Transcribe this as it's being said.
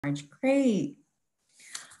Marge. Great.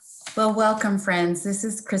 Well, welcome, friends. This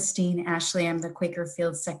is Christine Ashley. I'm the Quaker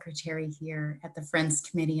Field Secretary here at the Friends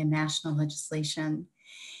Committee on National Legislation.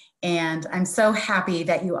 And I'm so happy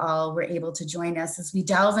that you all were able to join us as we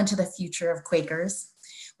delve into the future of Quakers,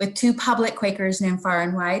 with two public Quakers known far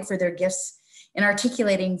and wide for their gifts in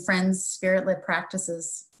articulating Friends' spirit-led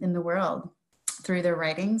practices in the world through their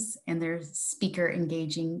writings and their speaker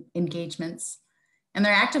engagements and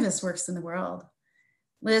their activist works in the world.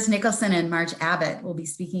 Liz Nicholson and Marge Abbott will be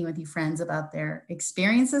speaking with you, friends, about their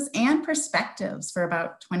experiences and perspectives for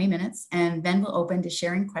about 20 minutes, and then we'll open to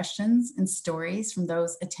sharing questions and stories from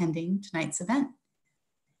those attending tonight's event.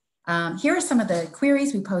 Here are some of the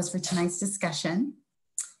queries we posed for tonight's discussion,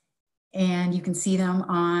 and you can see them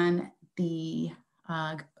on the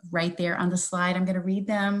right there on the slide. I'm going to read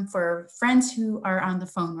them for friends who are on the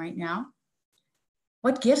phone right now.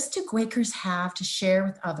 What gifts do Quakers have to share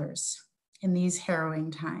with others in these harrowing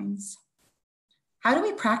times? How do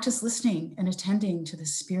we practice listening and attending to the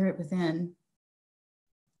spirit within?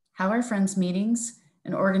 How are Friends meetings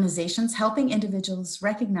and organizations helping individuals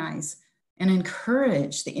recognize and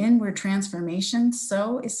encourage the inward transformation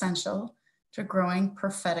so essential to growing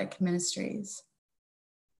prophetic ministries?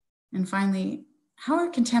 And finally, how are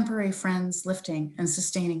contemporary Friends lifting and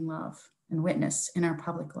sustaining love and witness in our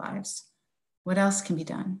public lives? What else can be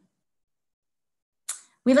done?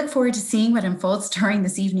 We look forward to seeing what unfolds during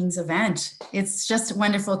this evening's event. It's just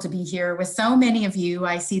wonderful to be here with so many of you.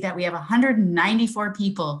 I see that we have 194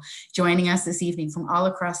 people joining us this evening from all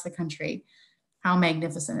across the country. How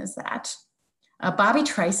magnificent is that? Bobby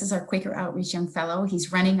Trice is our Quaker Outreach Young Fellow.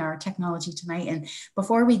 He's running our technology tonight. And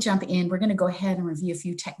before we jump in, we're going to go ahead and review a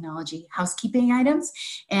few technology housekeeping items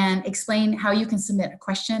and explain how you can submit a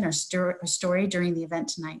question or story during the event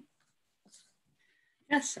tonight.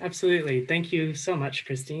 Yes, absolutely. Thank you so much,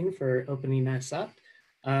 Christine, for opening us up.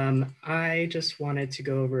 I just wanted to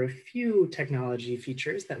go over a few technology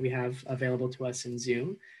features that we have available to us in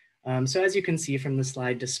Zoom. So as you can see from the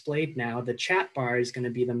slide displayed now, the chat bar is going to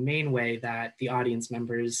be the main way that the audience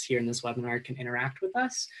members here in this webinar can interact with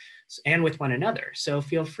us and with one another. So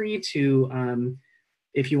feel free to,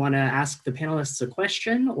 if you want to ask the panelists a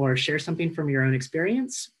question or share something from your own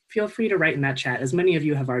experience, feel free to write in that chat, as many of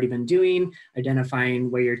you have already been doing,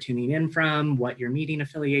 identifying where you're tuning in from, what your meeting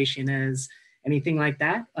affiliation is, anything like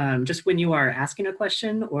that. Just when you are asking a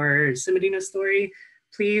question or submitting a story,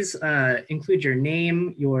 please include your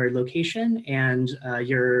name, your location, and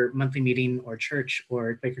your monthly meeting or church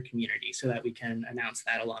or Quaker community so that we can announce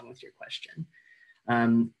that along with your question.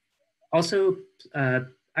 Also,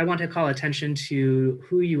 I want to call attention to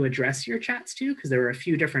who you address your chats to, because there are a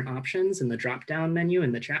few different options in the drop-down menu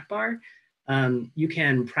in the chat bar. You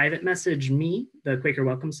can private message me, the Quaker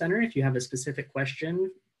Welcome Center, if you have a specific question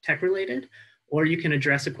tech-related, or you can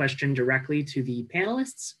address a question directly to the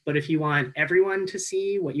panelists. But if you want everyone to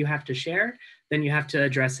see what you have to share, then you have to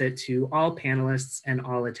address it to all panelists and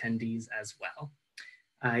all attendees as well.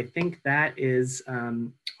 I think that is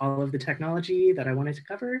all of the technology that I wanted to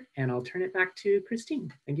cover, and I'll turn it back to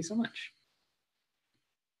Christine. Thank you so much.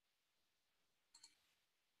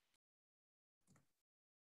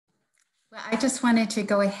 Well, I just wanted to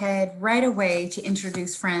go ahead right away to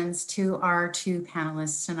introduce friends to our two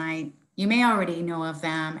panelists tonight. You may already know of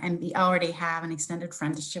them and we already have an extended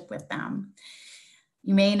friendship with them.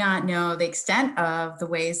 You may not know the extent of the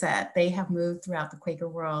ways that they have moved throughout the Quaker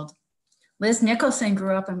world. Liz Nicholson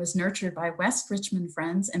grew up and was nurtured by West Richmond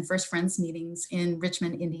Friends and First Friends meetings in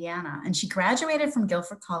Richmond, Indiana. And she graduated from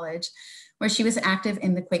Guilford College, where she was active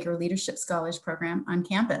in the Quaker Leadership Scholars Program on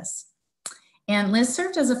campus. And Liz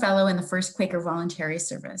served as a fellow in the first Quaker Voluntary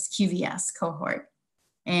Service, QVS cohort.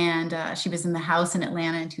 And she was in the House in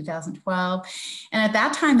Atlanta in 2012. And at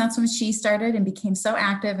that time, that's when she started and became so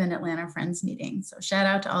active in Atlanta Friends meetings. So shout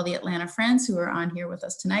out to all the Atlanta Friends who are on here with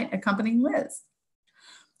us tonight, accompanying Liz.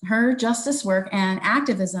 Her justice work and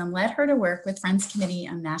activism led her to work with Friends Committee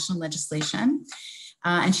on National Legislation.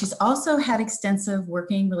 And she's also had extensive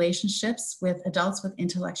working relationships with adults with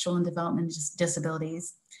intellectual and developmental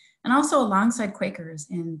disabilities, and also alongside Quakers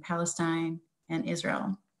in Palestine and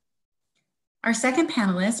Israel. Our second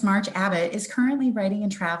panelist, Marge Abbott, is currently writing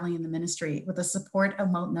and traveling in the ministry with the support of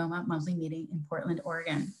Multnomah Monthly Meeting in Portland,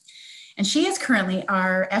 Oregon. And she is currently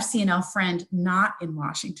our FCNL friend not in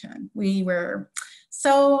Washington. We were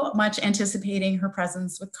so much anticipating her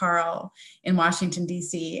presence with Carl in Washington,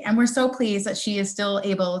 DC. And we're so pleased that she is still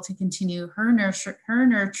able to continue her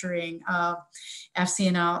nurturing of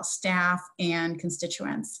FCNL staff and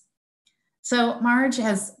constituents. So Marge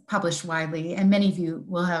has published widely, and many of you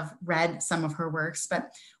will have read some of her works,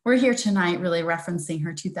 but we're here tonight really referencing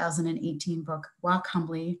her 2018 book, Walk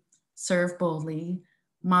Humbly, Serve Boldly,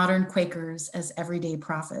 Modern Quakers as Everyday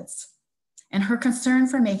Prophets. And her concern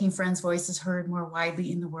for making Friends' voices heard more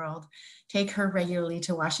widely in the world take her regularly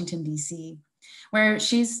to Washington, D.C., where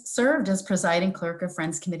she's served as presiding clerk of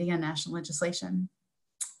Friends Committee on National Legislation.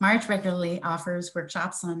 Marge regularly offers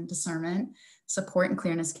workshops on discernment, support and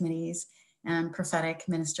clearness committees, and prophetic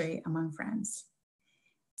ministry among Friends.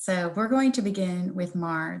 So we're going to begin with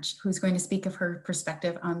Marge, who's going to speak of her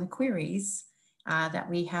perspective on the queries that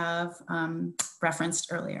we have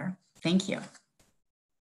referenced earlier. Thank you.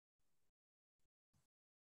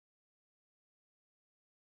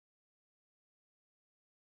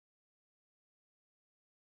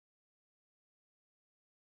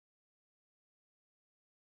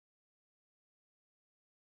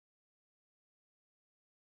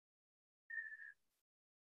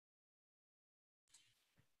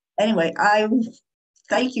 Anyway, I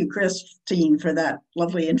thank you, Christine, for that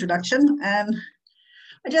lovely introduction. And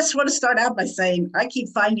I just want to start out by saying I keep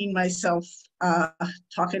finding myself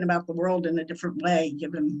talking about the world in a different way,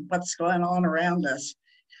 given what's going on around us,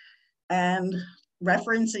 and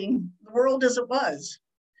referencing the world as it was.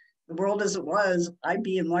 The world as it was, I'd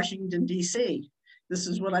be in Washington, D.C. This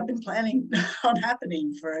is what I've been planning on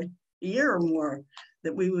happening for a year or more,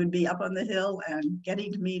 that we would be up on the Hill and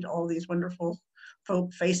getting to meet all these wonderful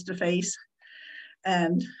folk face to face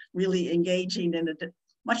and really engaging in a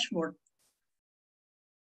much more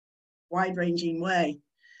wide-ranging way.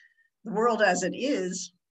 The world as it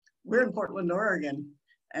is, we're in Portland, Oregon,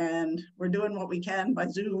 and we're doing what we can by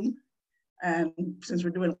Zoom. And since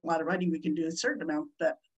we're doing a lot of writing, we can do a certain amount,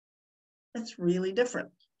 but it's really different.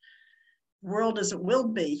 The world as it will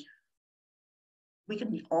be, we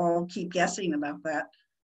can all keep guessing about that.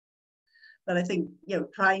 But I think,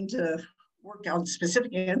 trying to work out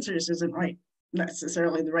specific answers isn't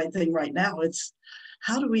necessarily the right thing right now. It's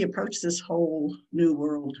how do we approach this whole new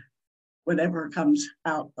world, whatever comes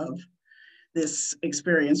out of this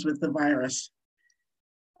experience with the virus.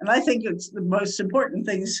 And I think it's the most important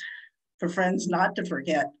things for Friends not to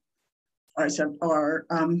forget are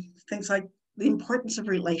things like the importance of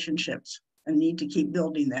relationships and need to keep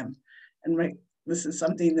building them. And this is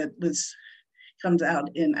something that comes out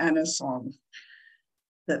in Anna's song,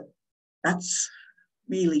 that's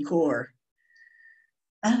really core.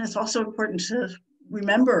 And it's also important to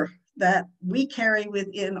remember that we carry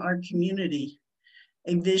within our community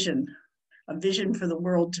a vision for the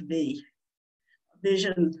world to be, a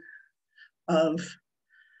vision of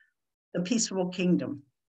the peaceful kingdom.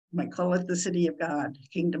 You might call it the city of God,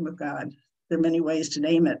 kingdom of God. There are many ways to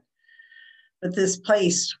name it. But this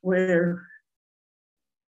place where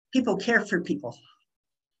people care for people,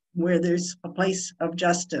 where there's a place of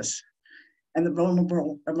justice and the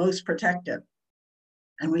vulnerable are most protected.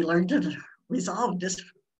 And we learn to resolve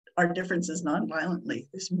our differences nonviolently.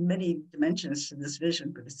 There's many dimensions to this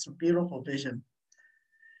vision, but it's a beautiful vision.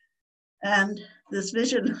 And this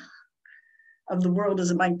vision of the world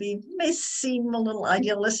as it might be may seem a little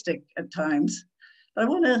idealistic at times, but I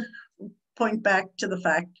want to point back to the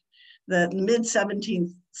fact that in the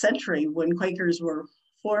mid-17th century, when Quakers were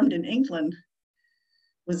formed in England,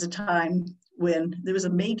 was a time when there was a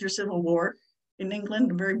major civil war in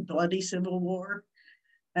England, a very bloody civil war,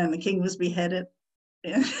 and the king was beheaded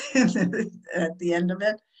at the end of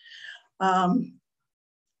it.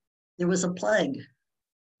 There was a plague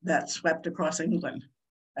that swept across England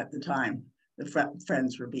at the time the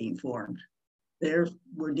Friends were being formed.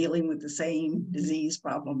 We're dealing with the same disease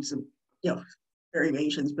problems,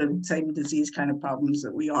 variations, but same disease kind of problems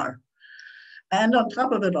that we are. And on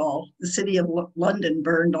top of it all, the city of London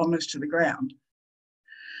burned almost to the ground.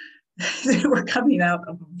 They were coming out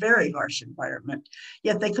of a very harsh environment,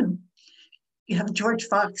 yet you have George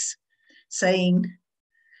Fox saying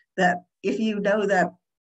that if you know that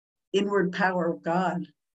inward power of God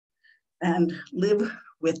and live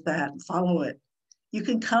with that, follow it, you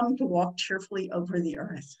can come to walk cheerfully over the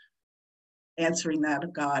earth, answering that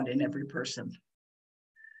of God in every person.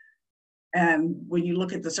 And when you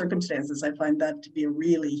look at the circumstances, I find that to be a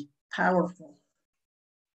really powerful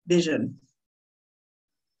vision.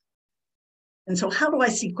 And so how do I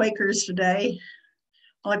see Quakers today?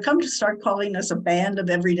 Well, I've come to start calling us a band of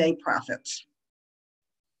everyday prophets.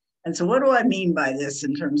 And so what do I mean by this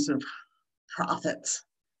in terms of prophets?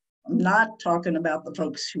 I'm not talking about the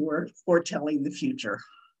folks who are foretelling the future.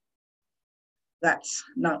 That's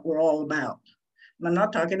not what we're all about. I'm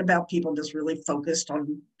not talking about people just really focused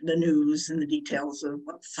on the news and the details of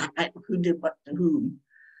who did what to whom.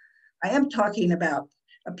 I am talking about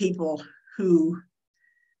people who,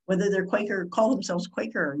 whether they're Quaker, call themselves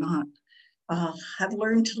Quaker or not, have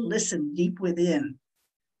learned to listen deep within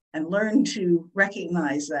and learn to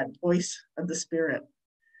recognize that voice of the Spirit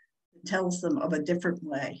that tells them of a different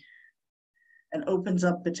way and opens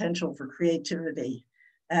up potential for creativity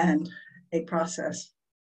and a process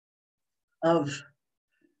of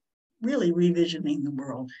really revisioning the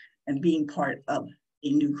world and being part of a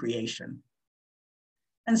new creation.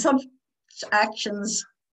 And some actions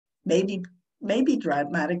may be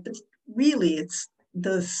dramatic, but really it's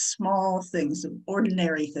the small things, the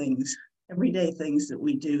ordinary things, everyday things that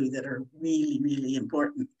we do that are really, really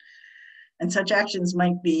important. And such actions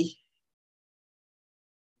might be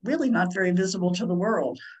really not very visible to the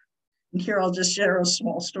world. And here I'll just share a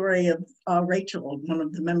small story of Rachel, one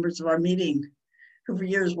of the members of our meeting, who for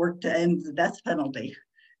years worked to end the death penalty,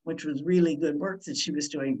 which was really good work that she was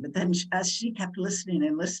doing. But then as she kept listening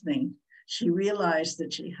and listening, she realized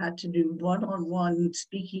that she had to do one-on-one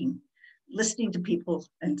speaking, listening to people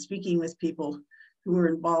and speaking with people who were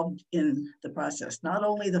involved in the process, not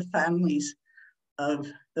only the families of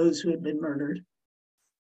those who had been murdered,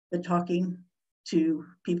 but talking to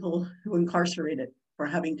people who were incarcerated for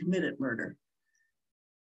having committed murder,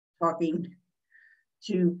 talking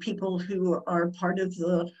to people who are part of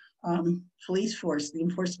the police force, the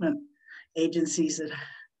enforcement agencies that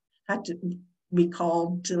had to be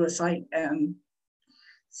called to a site and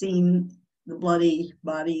seen the bloody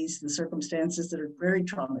bodies, the circumstances that are very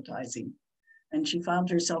traumatizing. And she found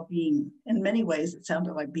herself being, in many ways, it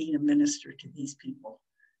sounded like being a minister to these people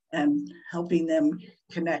and helping them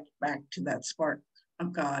connect back to that spark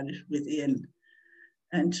of God within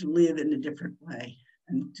and to live in a different way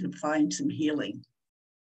and to find some healing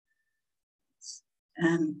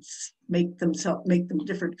and make them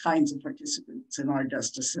different kinds of participants in our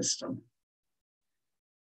justice system.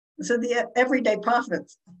 So the everyday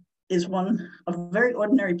prophet is one of very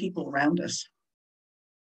ordinary people around us,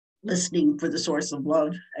 listening for the source of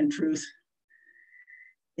love and truth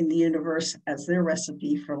in the universe as their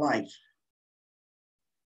recipe for life.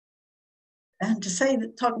 And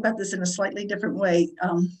to talk about this in a slightly different way,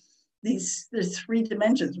 there's three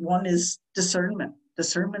dimensions. One is discernment.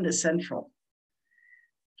 Discernment is central.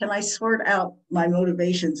 Can I sort out my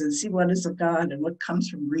motivations and see what is of God and what comes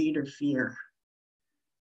from greed or fear?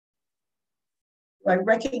 I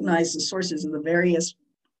recognize the sources of the various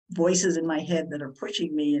voices in my head that are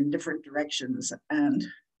pushing me in different directions and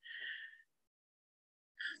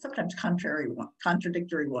sometimes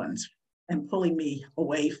contradictory ones and pulling me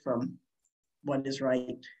away from what is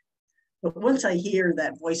right. But once I hear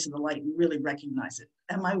that voice of the light and really recognize it,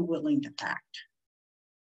 am I willing to act?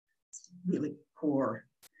 It's really core.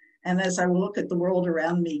 And as I look at the world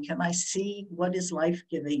around me, can I see what is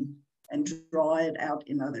life-giving and draw it out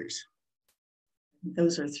in others?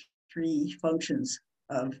 Those are three functions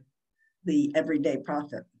of the everyday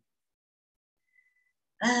prophet.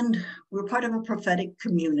 And we're part of a prophetic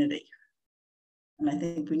community. And I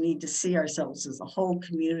think we need to see ourselves as a whole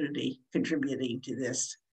community contributing to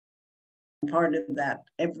this. Part of that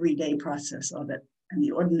everyday process of it and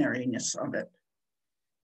the ordinariness of it.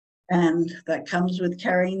 And that comes with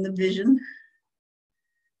carrying the vision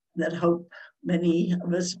that hope many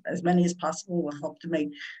of us, as many as possible, will help to make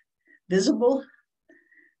visible.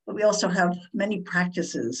 But we also have many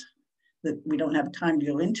practices that we don't have time to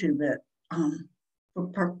go into, but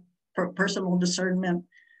for personal discernment,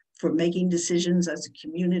 for making decisions as a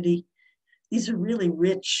community. These are really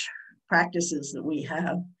rich practices that we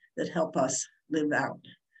have that help us live out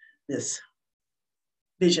this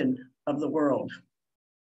vision of the world.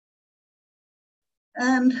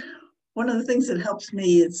 And one of the things that helps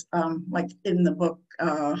me is, like in the book,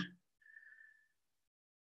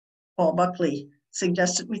 Paul Buckley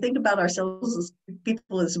suggested we think about ourselves as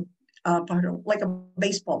people as part of like a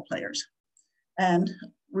baseball players, and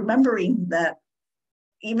remembering that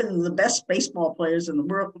even the best baseball players in the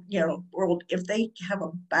world, if they have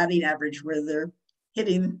a batting average where they're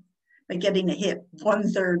getting a hit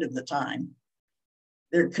 1/3 of the time,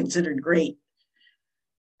 they're considered great.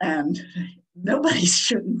 And nobody's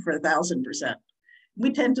shooting for 1,000%.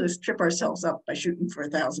 We tend to trip ourselves up by shooting for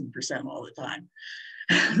 1,000% all the time.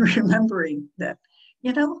 Remembering that,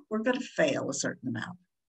 we're going to fail a certain amount.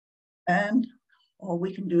 And all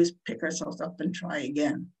we can do is pick ourselves up and try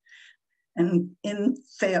again. And when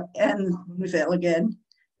we fail again,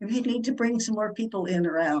 we need to bring some more people in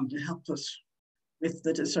around to help us with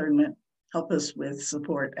the discernment, help us with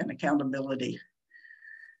support and accountability.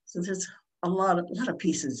 So there's a lot of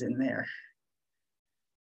pieces in there.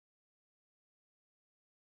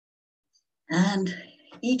 And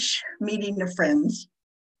each meeting of friends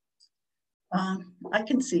I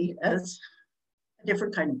can see as a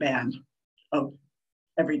different kind of band of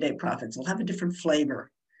everyday prophets. They'll have a different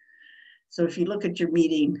flavor. So if you look at your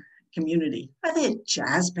meeting community, are they a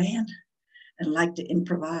jazz band and like to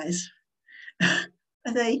improvise?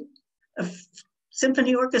 Are they a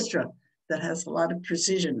symphony orchestra that has a lot of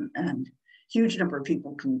precision and huge number of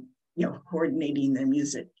people can, coordinating their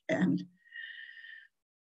music? And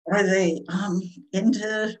are they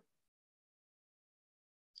into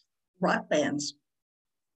rock bands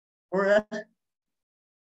or a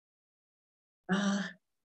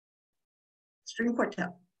string quartet,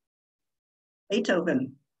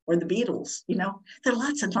 Beethoven or the Beatles? There are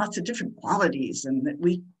lots and lots of different qualities, and that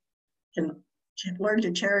we can learn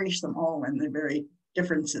to cherish them all and their very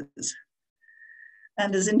differences.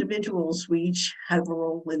 And as individuals, we each have a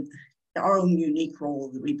role in our own unique role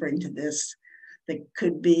that we bring to this, that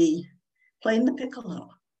could be playing the piccolo,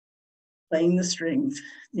 playing the strings,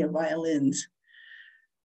 violins,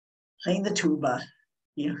 playing the tuba.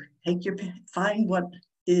 Find what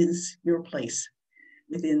is your place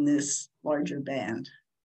within this larger band.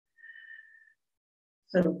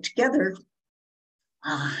 So together,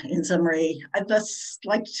 in summary, I'd just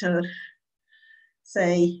like to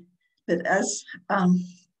say that as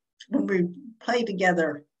when we play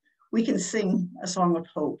together, we can sing a song of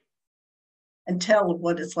hope and tell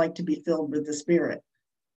what it's like to be filled with the Spirit.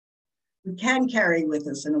 We can carry with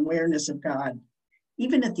us an awareness of God,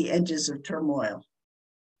 even at the edges of turmoil.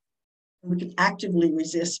 We can actively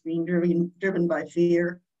resist being driven by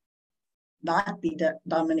fear, not be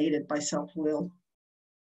dominated by self-will,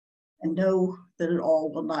 and know that it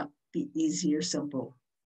all will not be easy or simple.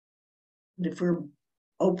 But if we're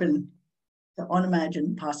open to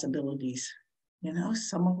unimagined possibilities,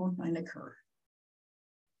 some of them might occur.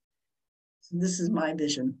 So this is my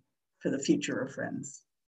vision for the future of Friends.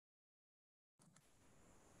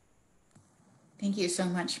 Thank you so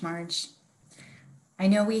much, Marge. I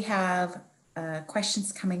know we have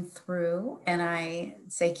questions coming through, and I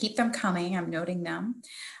say keep them coming. I'm noting them.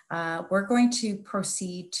 We're going to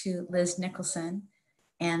proceed to Liz Nicholson,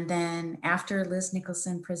 and then after Liz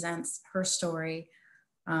Nicholson presents her story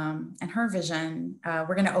and her vision,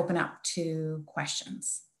 we're going to open up to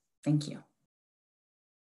questions. Thank you.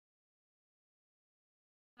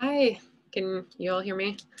 Hi, can you all hear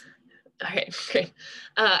me? All right, great.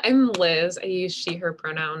 I'm Liz. I use she, her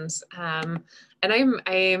pronouns. And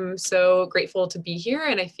I'm so grateful to be here,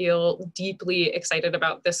 and I feel deeply excited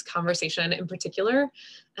about this conversation in particular.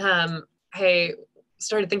 I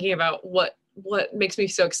started thinking about what makes me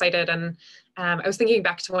so excited, and I was thinking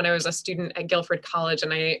back to when I was a student at Guilford College,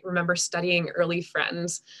 and I remember studying early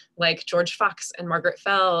Friends like George Fox and Margaret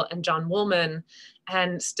Fell and John Woolman,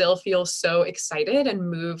 and still feel so excited and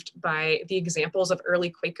moved by the examples of early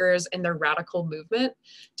Quakers and their radical movement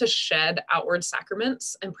to shed outward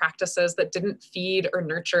sacraments and practices that didn't feed or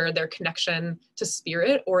nurture their connection to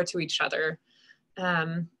spirit or to each other.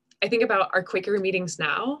 I think about our Quaker meetings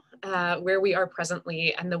now, where we are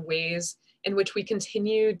presently, and the ways in which we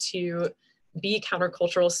continue to be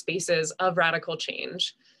countercultural spaces of radical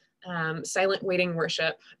change, silent waiting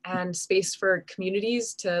worship, and space for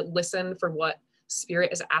communities to listen for what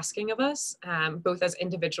Spirit is asking of us, both as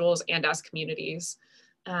individuals and as communities,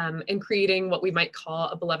 and creating what we might call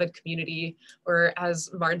a beloved community, or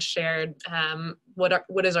as Marge shared,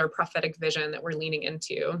 what is our prophetic vision that we're leaning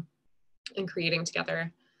into and creating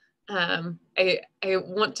together. I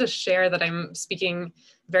want to share that I'm speaking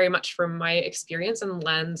very much from my experience and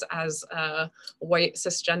lens as a white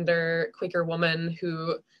cisgender Quaker woman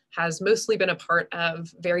who has mostly been a part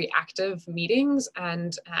of very active meetings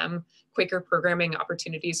and Quaker programming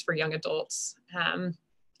opportunities for young adults.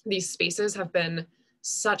 These spaces have been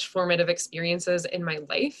such formative experiences in my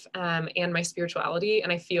life and my spirituality,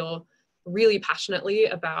 and I feel really passionately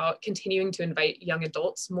about continuing to invite young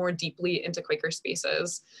adults more deeply into Quaker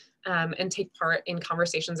spaces and take part in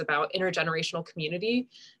conversations about intergenerational community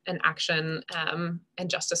and action and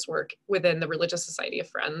justice work within the Religious Society of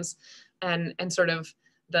Friends, and sort of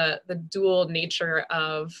the dual nature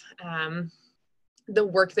of the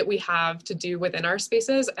work that we have to do within our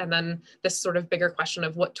spaces, and then this sort of bigger question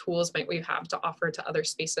of what tools might we have to offer to other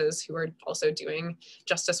spaces who are also doing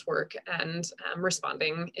justice work and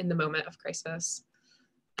responding in the moment of crisis.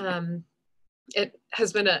 It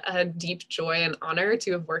has been a deep joy and honor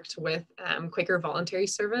to have worked with Quaker Voluntary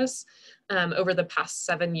Service over the past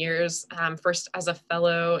 7 years, first as a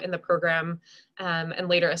fellow in the program and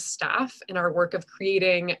later as staff in our work of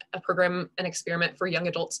creating a program and experiment for young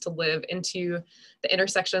adults to live into the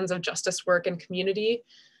intersections of justice work and community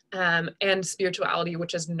and spirituality,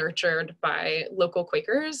 which is nurtured by local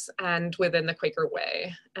Quakers and within the Quaker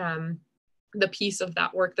way. the piece of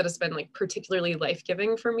that work that has been like particularly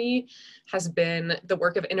life-giving for me has been the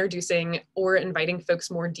work of introducing or inviting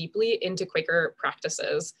folks more deeply into Quaker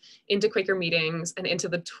practices, into Quaker meetings, and into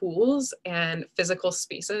the tools and physical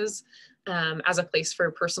spaces as a place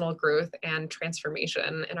for personal growth and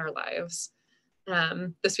transformation in our lives.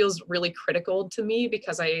 This feels really critical to me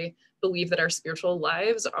because I believe that our spiritual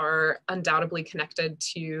lives are undoubtedly connected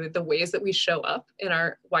to the ways that we show up in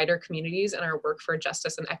our wider communities and our work for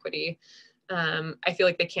justice and equity. I feel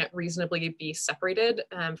like they can't reasonably be separated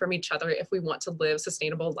from each other if we want to live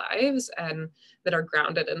sustainable lives and that are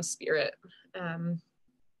grounded in spirit,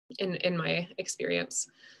 in my experience.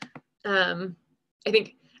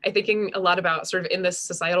 I'm thinking a lot about sort of in this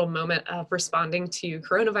societal moment of responding to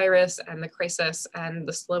coronavirus and the crisis and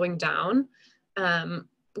the slowing down.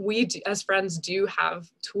 We as Friends do have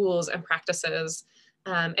tools and practices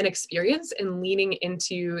and experience in leaning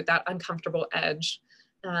into that uncomfortable edge.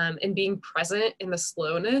 And being present in the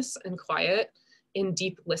slowness and quiet, in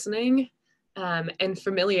deep listening, and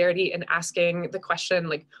familiarity, and asking the question,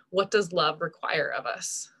 like, what does love require of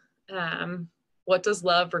us? What does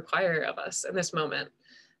love require of us in this moment?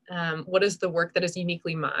 What is the work that is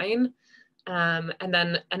uniquely mine? And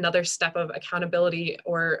then another step of accountability,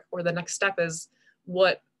 or the next step is,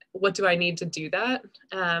 what do I need to do that?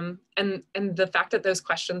 And the fact that those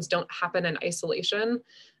questions don't happen in isolation,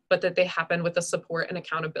 but that they happen with the support and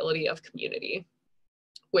accountability of community,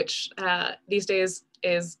 which these days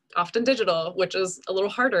is often digital, which is a little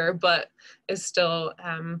harder, but is still,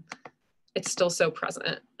 it's still so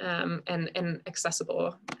present and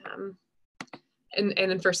accessible.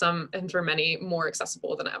 And for some, and for many, more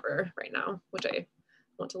accessible than ever right now, which I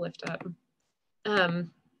want to lift up.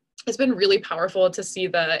 It's been really powerful to see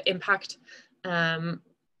the impact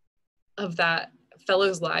of that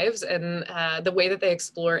fellows' lives and the way that they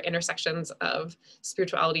explore intersections of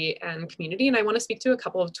spirituality and community. And I want to speak to a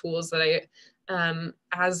couple of tools that I,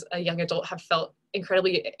 as a young adult, have felt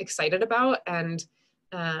incredibly excited about and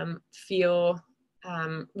feel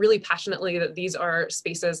really passionately that these are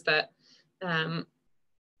spaces that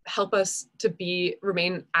help us to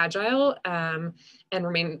remain agile and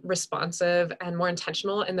remain responsive and more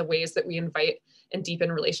intentional in the ways that we invite and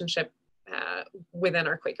deepen relationship within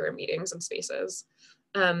our Quaker meetings and spaces.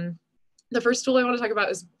 The first tool I want to talk about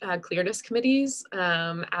is clearness committees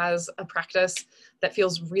as a practice that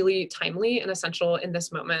feels really timely and essential in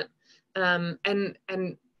this moment.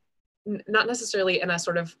 And not necessarily in a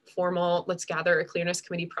sort of formal, let's gather a clearness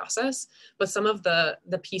committee process, but some of the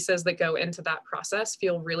pieces that go into that process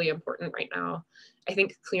feel really important right now. I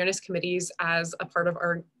think clearness committees as a part of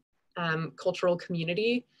our cultural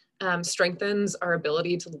community strengthens our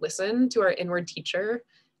ability to listen to our inward teacher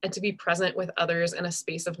and to be present with others in a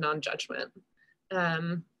space of non-judgment.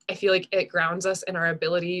 I feel like it grounds us in our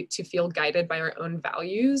ability to feel guided by our own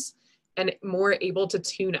values and more able to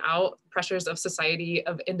tune out pressures of society,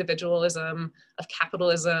 of individualism, of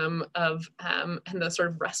capitalism, of and the sort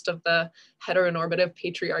of rest of the heteronormative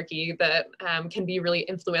patriarchy that can be really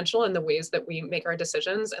influential in the ways that we make our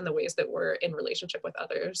decisions and the ways that we're in relationship with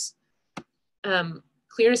others.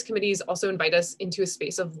 Clearness committees also invite us into a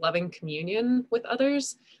space of loving communion with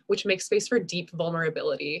others, which makes space for deep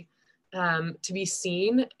vulnerability, to be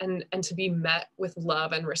seen and to be met with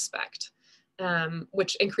love and respect.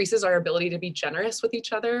 Which increases our ability to be generous with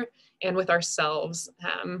each other and with ourselves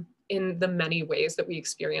in the many ways that we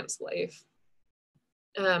experience life.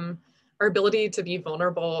 Our ability to be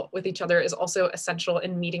vulnerable with each other is also essential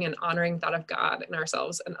in meeting and honoring that of God in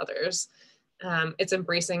ourselves and others. It's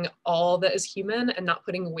embracing all that is human and not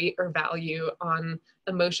putting weight or value on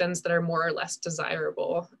emotions that are more or less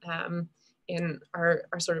desirable in our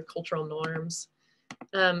sort of cultural norms.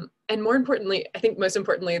 And more importantly, I think most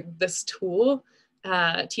importantly, this tool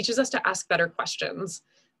teaches us to ask better questions.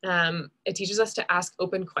 It teaches us to ask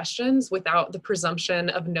open questions without the presumption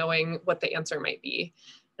of knowing what the answer might be,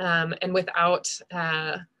 and without,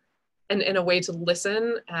 and in a way to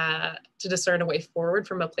listen, to discern a way forward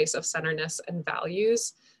from a place of centeredness and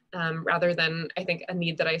values, rather than, I think, a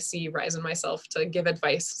need that I see rise in myself to give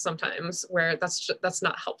advice sometimes where that's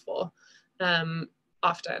not helpful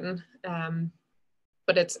often.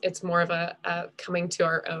 But it's more of a coming to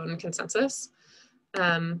our own consensus.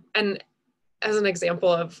 And as an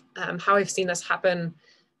example of how I've seen this happen,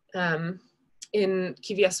 in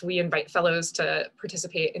QVS, we invite fellows to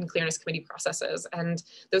participate in clearness committee processes, and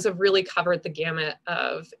those have really covered the gamut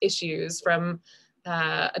of issues from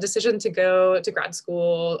a decision to go to grad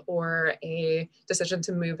school, or a decision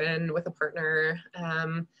to move in with a partner,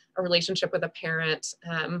 a relationship with a parent,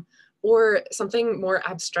 or something more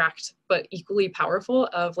abstract but equally powerful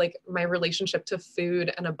of like my relationship to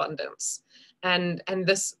food and abundance. And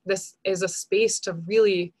this is a space to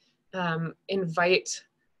really invite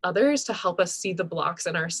others to help us see the blocks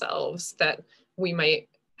in ourselves that we might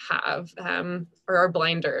have, or our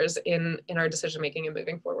blinders in our decision making and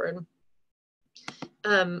moving forward.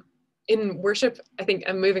 In worship, I think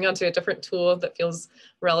I'm moving on to a different tool that feels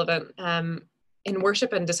relevant. In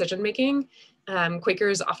worship and decision making,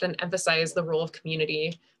 Quakers often emphasize the role of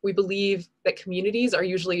community. We believe that communities are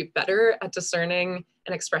usually better at discerning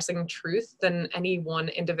and expressing truth than any one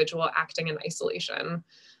individual acting in isolation.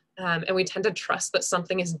 And we tend to trust that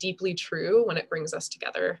something is deeply true when it brings us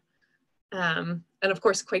together. And of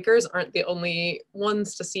course, Quakers aren't the only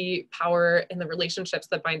ones to see power in the relationships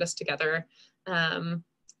that bind us together. I'm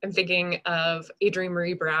thinking of Adrienne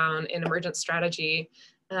Marie Brown in Emergent Strategy,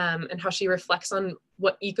 and how she reflects on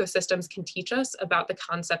what ecosystems can teach us about the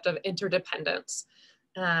concept of interdependence.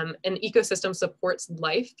 An ecosystem supports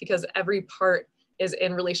life because every part is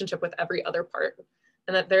in relationship with every other part,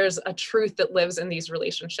 and that there's a truth that lives in these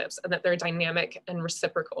relationships, and that they're dynamic and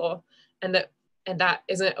reciprocal, and that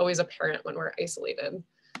isn't always apparent when we're isolated.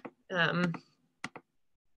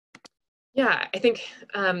 Yeah, I think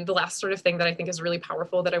the last sort of thing that I think is really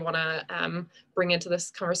powerful that I want to bring into this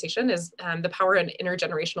conversation is the power in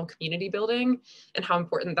intergenerational community building, and how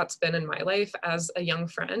important that's been in my life as a young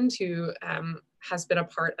friend who has been a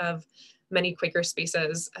part of many Quaker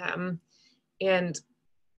spaces, and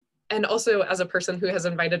also as a person who has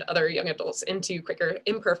invited other young adults into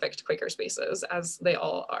imperfect Quaker spaces, as they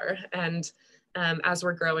all are, and as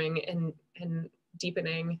we're growing and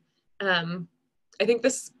deepening. I think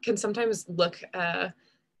this can sometimes look,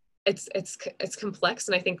 it's complex,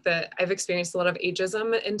 and I think that I've experienced a lot of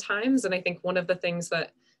ageism in times, and I think one of the things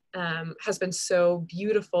that has been so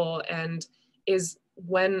beautiful and is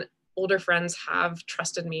when older friends have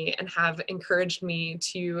trusted me and have encouraged me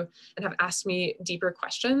to, and have asked me deeper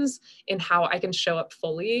questions in how I can show up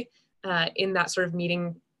fully in that sort of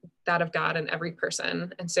meeting that of God in every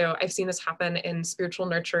person. And so I've seen this happen in spiritual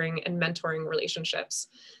nurturing and mentoring relationships,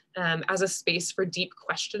 as a space for deep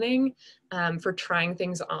questioning, for trying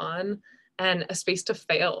things on, and a space to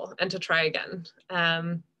fail and to try again.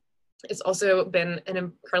 It's also been an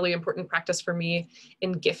incredibly important practice for me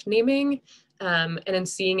in gift naming, and in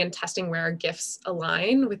seeing and testing where our gifts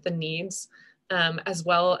align with the needs, as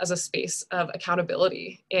well as a space of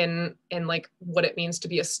accountability in like what it means to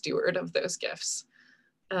be a steward of those gifts,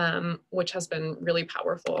 which has been really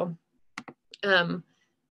powerful. I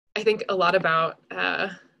think a lot about,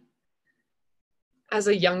 as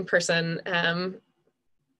a young person,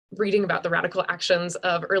 reading about the radical actions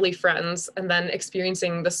of early friends, and then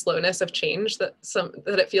experiencing the slowness of change that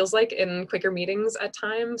it feels like in Quaker meetings at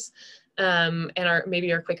times, and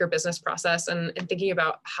maybe our Quaker business process, and thinking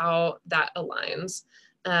about how that aligns,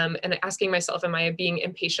 and asking myself, am I being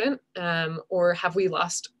impatient, or have we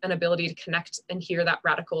lost an ability to connect and hear that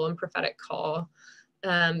radical and prophetic call?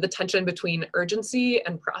 The tension between urgency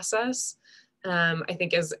and process, I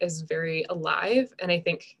think is very alive, and I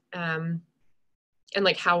think, and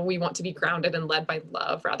like how we want to be grounded and led by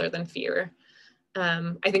love rather than fear.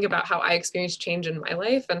 I think about how I experienced change in my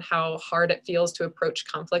life and how hard it feels to approach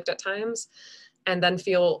conflict at times, and then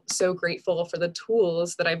feel so grateful for the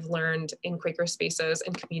tools that I've learned in Quaker spaces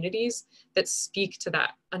and communities that speak to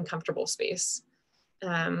that uncomfortable space.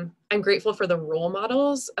 I'm grateful for the role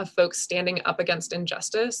models of folks standing up against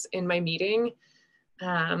injustice in my meeting,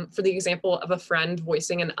 for the example of a friend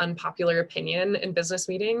voicing an unpopular opinion in business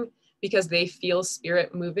meeting because they feel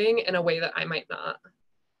spirit moving in a way that I might not.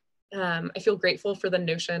 I feel grateful for the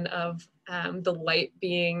notion of the light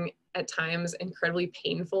being at times incredibly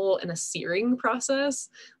painful and a searing process.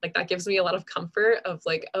 Like that gives me a lot of comfort of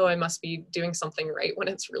like, oh, I must be doing something right when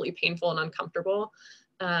it's really painful and uncomfortable.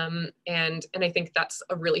 And I think that's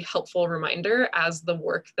a really helpful reminder as the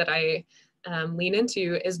work that I lean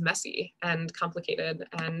into is messy and complicated,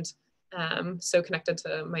 and so connected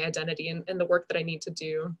to my identity and the work that I need to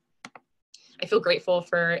do. I feel grateful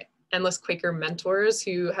for endless Quaker mentors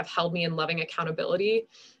who have held me in loving accountability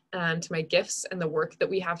to my gifts and the work that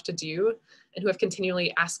we have to do, and who have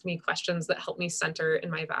continually asked me questions that help me center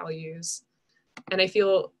in my values. And I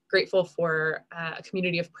feel grateful for a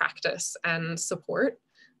community of practice and support,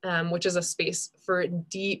 which is a space for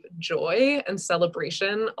deep joy and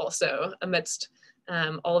celebration also amidst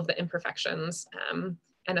all of the imperfections,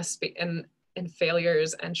 and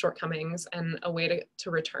failures and shortcomings, and a way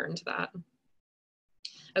to return to that.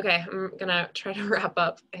 Okay, I'm gonna try to wrap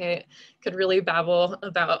up. I could really babble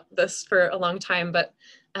about this for a long time, but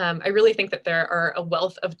I really think that there are a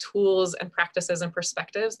wealth of tools and practices and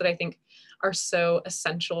perspectives that I think are so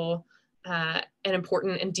essential and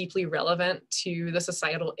important and deeply relevant to the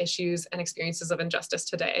societal issues and experiences of injustice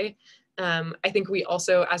today. I think we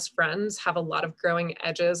also, as friends, have a lot of growing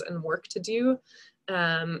edges and work to do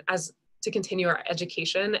to continue our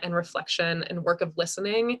education and reflection and work of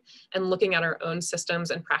listening and looking at our own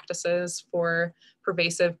systems and practices for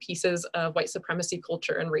pervasive pieces of white supremacy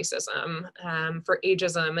culture and racism, for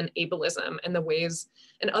ageism and ableism, and the ways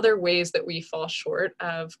and other ways that we fall short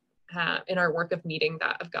of in our work of meeting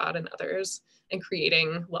that of God and others and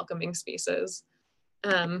creating welcoming spaces.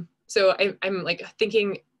 So I'm like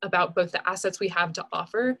thinking about both the assets we have to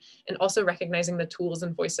offer and also recognizing the tools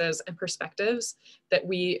and voices and perspectives that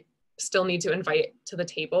we still need to invite to the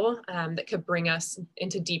table that could bring us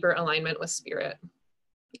into deeper alignment with spirit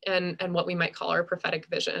and what we might call our prophetic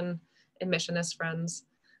vision and mission as friends.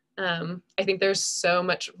 I think there's so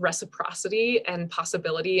much reciprocity and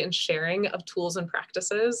possibility and sharing of tools and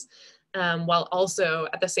practices, while also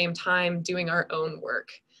at the same time doing our own work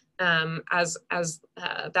as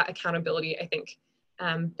that accountability, I think,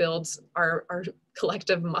 builds our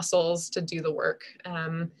collective muscles to do the work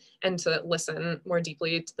and to listen more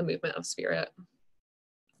deeply to the movement of spirit.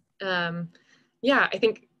 Yeah, I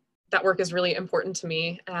think that work is really important to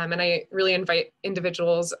me. And I really invite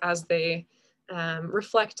individuals as they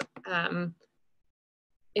reflect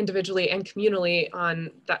individually and communally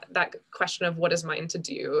on that question of what is mine to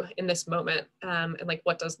do in this moment, and like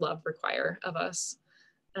what does love require of us.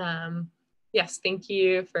 Yes, thank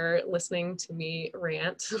you for listening to me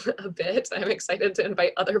rant a bit. I'm excited to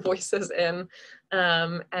invite other voices in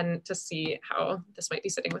and to see how this might be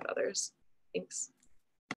sitting with others. Thanks.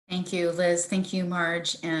 Thank you, Liz. Thank you,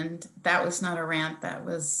 Marge. And that was not a rant, that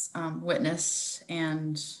was witness.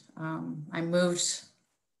 And I'm moved,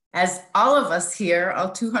 as all of us here,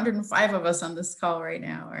 all 205 of us on this call right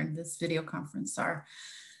now, or in this video conference, are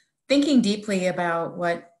thinking deeply about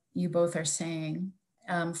what you both are saying.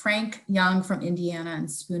 Frank Young from Indiana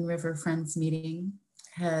and Spoon River Friends Meeting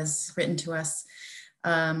has written to us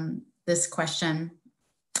this question.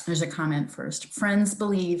 There's a comment first. Friends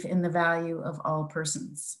believe in the value of all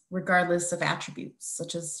persons, regardless of attributes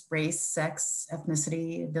such as race, sex,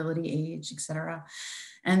 ethnicity, ability, age, etc.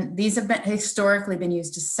 And these have historically been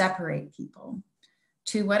used to separate people.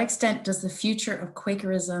 To what extent does the future of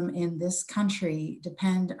Quakerism in this country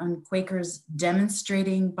depend on Quakers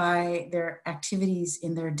demonstrating by their activities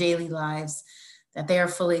in their daily lives that they are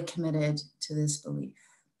fully committed to this belief?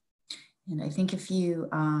 And I think if you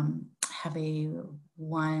have a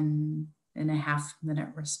 1.5 minute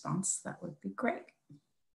response, that would be great.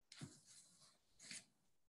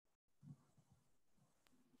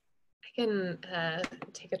 I can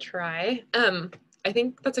take a try. I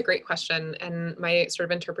think that's a great question. And my sort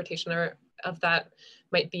of interpretation of that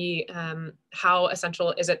might be how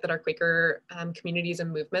essential is it that our Quaker communities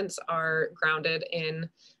and movements are grounded in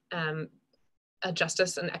a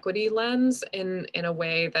justice and equity lens in a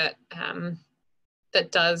way that that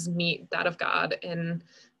does meet that of God in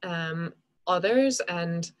others,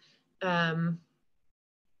 and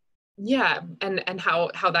yeah, and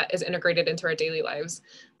how that is integrated into our daily lives.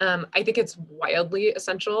 I think it's wildly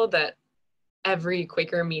essential that every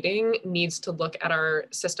Quaker meeting needs to look at our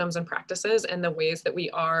systems and practices and the ways that we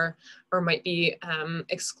are or might be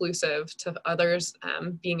exclusive to others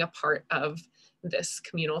being a part of this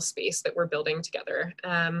communal space that we're building together.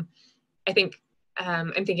 I think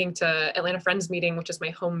I'm thinking to Atlanta Friends Meeting, which is my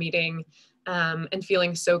home meeting, and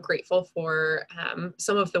feeling so grateful for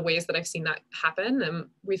some of the ways that I've seen that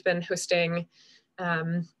happen. We've been hosting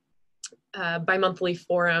bi-monthly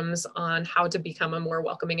forums on how to become a more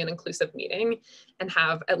welcoming and inclusive meeting, and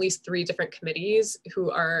have at least 3 different committees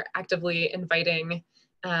who are actively inviting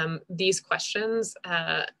these questions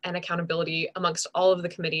and accountability amongst all of the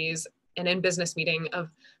committees and in business meeting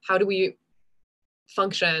of how do we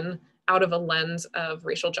function out of a lens of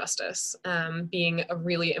racial justice being a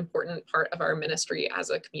really important part of our ministry as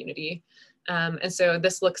a community. And so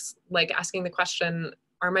this looks like asking the question,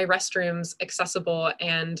 are my restrooms accessible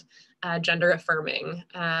and gender affirming?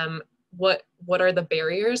 What are the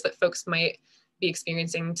barriers that folks might be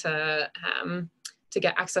experiencing to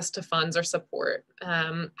get access to funds or support?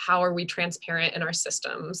 How are we transparent in our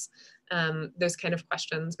systems? Those kind of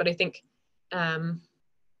questions. But I think,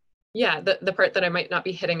 yeah, the part that I might not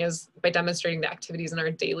be hitting is by demonstrating the activities in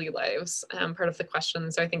our daily lives, part of the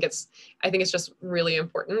question. So I think it's just really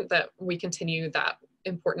important that we continue that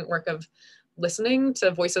important work of listening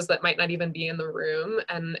to voices that might not even be in the room,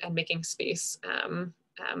 and making space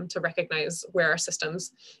to recognize where our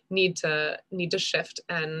systems need to shift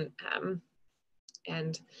and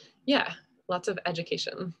And yeah, lots of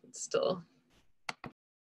education still.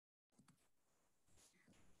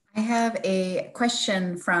 I have a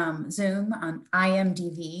question from Zoom on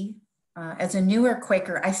IMDb. As a newer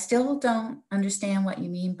Quaker, I still don't understand what you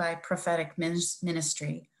mean by prophetic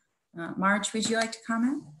ministry. Marge, would you like to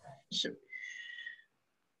comment? Sure.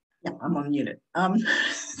 Yeah, I'm unmuted.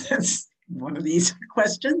 That's one of these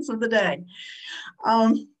questions of the day.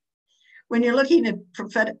 When you're looking at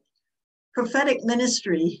prophetic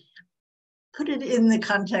ministry, put it in the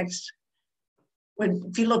context.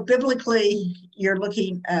 If you look biblically, you're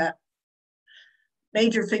looking at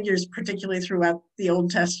major figures, particularly throughout the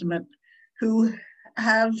Old Testament, who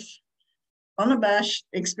have unabashed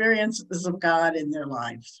experiences of God in their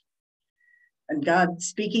lives, and God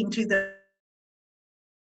speaking to them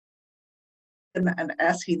and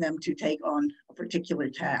asking them to take on a particular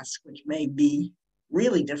task, which may be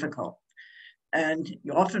really difficult. And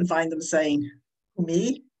you often find them saying,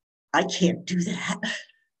 me, I can't do that.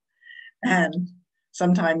 And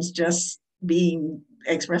sometimes just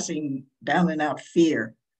expressing down and out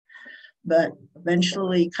fear, but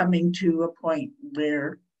eventually coming to a point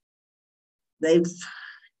where they've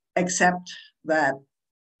accept that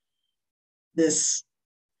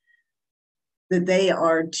they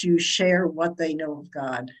are to share what they know of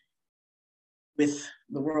God with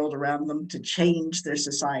the world around them, to change their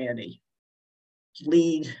society, to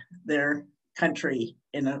lead their country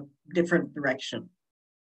in a different direction.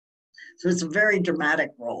 So it's a very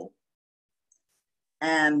dramatic role.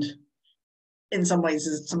 And in some ways,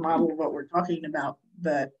 it's a model of what we're talking about.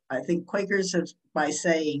 But I think Quakers have, by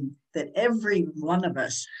saying that every one of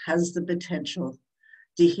us has the potential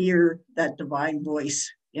to hear that divine voice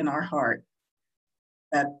in our heart,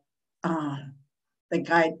 that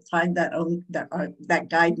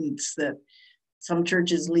guidance that some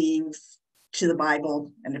churches leave to the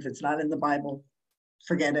Bible, and if it's not in the Bible,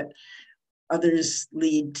 forget it. Others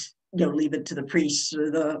leave it to the priest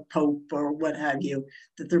or the Pope or what have you,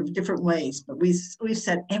 that there are different ways, but we've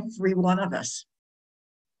said every one of us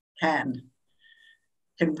can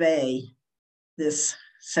convey this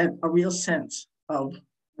a real sense of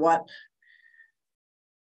what,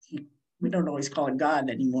 we don't always call it God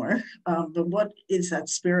anymore, but what is that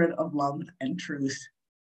spirit of love and truth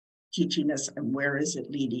teaching us, and where is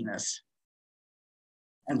it leading us?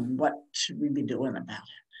 And what should we be doing about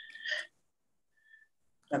it?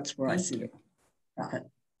 That's where I see it. Okay.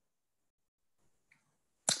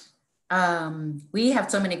 We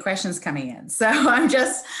have so many questions coming in, so I'm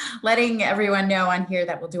just letting everyone know on here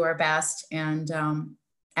that we'll do our best. And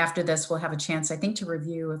after this, we'll have a chance, I think, to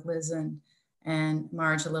review with Liz and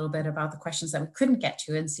Marge a little bit about the questions that we couldn't get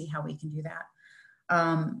to and see how we can do that.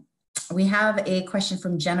 We have a question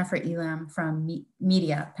from Jennifer Elam from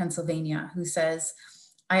Media, Pennsylvania, who says,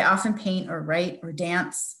 I often paint or write or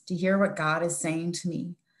dance to hear what God is saying to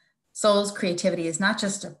me. Soul's creativity is not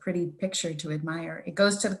just a pretty picture to admire. It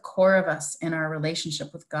goes to the core of us in our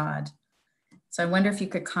relationship with God. So I wonder if you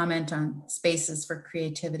could comment on spaces for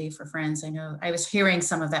creativity for friends. I know I was hearing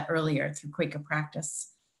some of that earlier through Quaker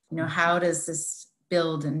practice. How does this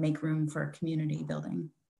build and make room for community building?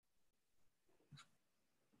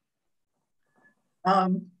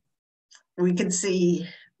 We can see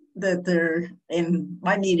that in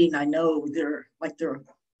my meeting, I know they're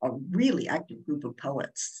a really active group of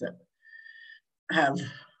poets that have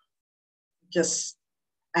just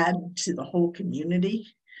added to the whole community.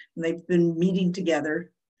 And they've been meeting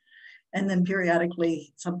together. And then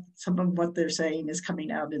periodically, some of what they're saying is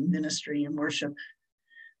coming out in ministry and worship.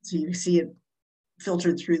 So you see it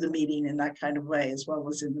filtered through the meeting in that kind of way, as well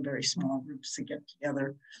as in the very small groups that get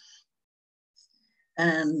together.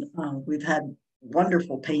 And we've had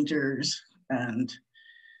wonderful painters and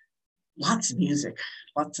lots of music,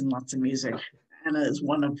 lots and lots of music. Anna is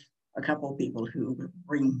one of a couple of people who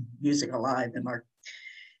bring music alive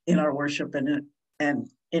in our worship and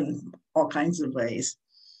in all kinds of ways.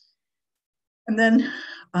 And then,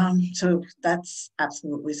 so that's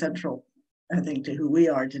absolutely central, I think, to who we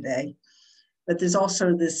are today. But there's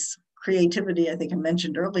also this creativity, I think I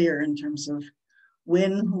mentioned earlier, in terms of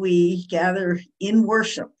when we gather in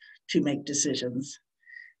worship to make decisions,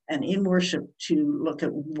 and in worship to look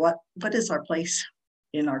at what is our place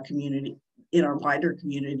in our community, in our wider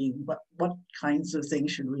community, what kinds of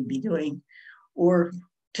things should we be doing, or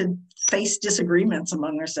to face disagreements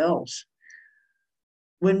among ourselves.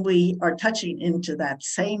 When we are touching into that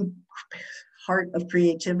same heart of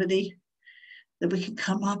creativity, that we can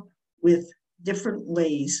come up with different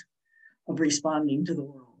ways of responding to the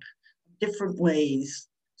world, different ways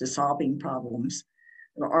to solving problems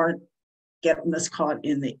that aren't getting us caught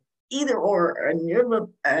in the either or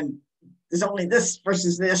and there's only this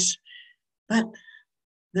versus this, but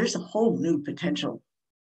there's a whole new potential,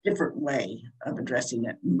 different way of addressing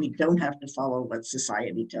it. And we don't have to follow what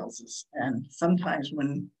society tells us. And sometimes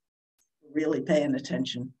when we're really paying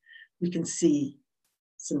attention, we can see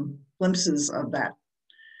some glimpses of that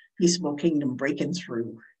peaceable kingdom breaking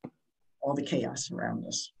through all the chaos around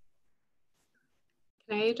us.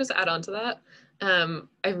 Can I just add on to that?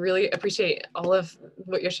 I really appreciate all of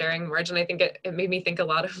what you're sharing, Marge, and I think it made me think a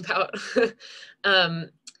lot about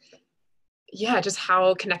yeah, just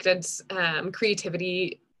how connected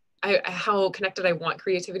creativity, how connected I want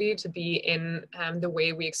creativity to be in the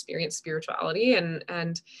way we experience spirituality,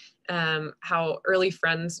 and how early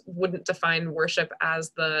friends wouldn't define worship as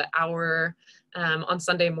the hour on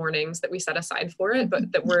Sunday mornings that we set aside for it,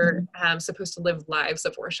 but that we're supposed to live lives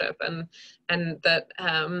of worship, and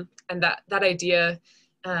that idea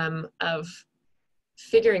of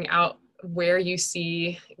figuring out where you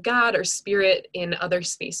see God or spirit in other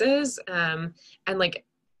spaces, and like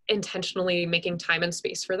intentionally making time and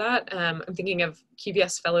space for that. I'm thinking of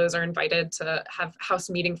QVS fellows are invited to have house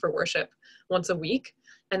meeting for worship once a week.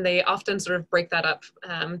 And they often sort of break that up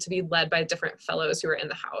to be led by different fellows who are in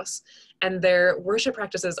the house. And their worship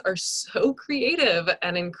practices are so creative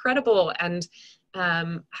and incredible, and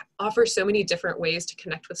offer so many different ways to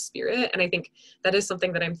connect with spirit. And I think that is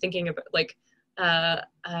something that I'm thinking about, like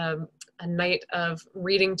a night of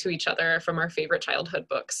reading to each other from our favorite childhood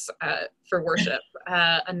books for worship,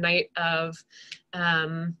 a night of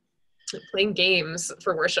playing games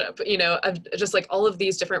for worship, you know, of just like all of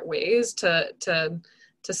these different ways to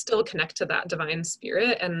still connect to that divine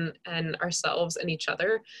spirit and ourselves and each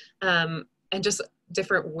other, and just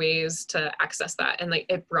different ways to access that. And like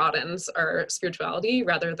it broadens our spirituality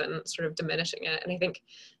rather than sort of diminishing it. And I think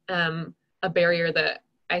a barrier that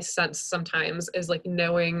I sense sometimes is like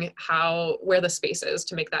knowing where the space is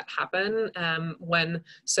to make that happen, when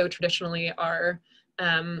so traditionally our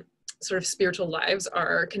sort of spiritual lives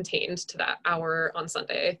are contained to that hour on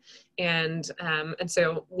Sunday. And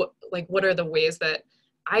so what are the ways that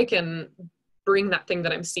I can bring that thing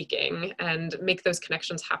that I'm seeking and make those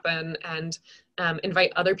connections happen, and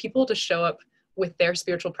invite other people to show up with their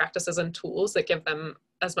spiritual practices and tools that give them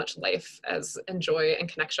as much life and joy and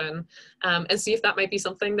connection, and see if that might be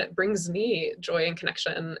something that brings me joy and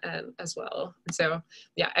connection as well. And so,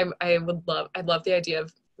 yeah, I'd love the idea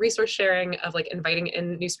of resource sharing, of like inviting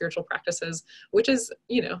in new spiritual practices, which is,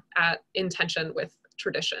 you know, at intention with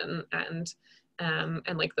tradition and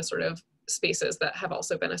like the sort of spaces that have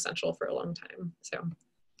also been essential for a long time. So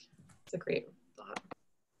it's a great thought.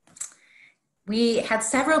 We had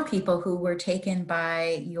several people who were taken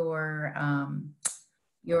by your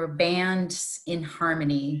bands in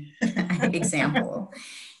harmony example.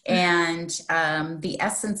 And the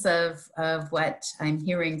essence of what I'm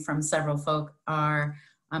hearing from several folk are,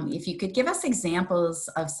 if you could give us examples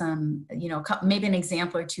of some, you know, maybe an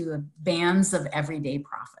example or two of bands of everyday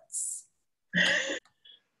prophets.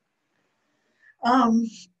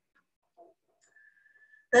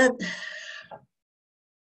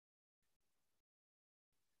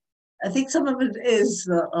 I think some of it is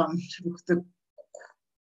the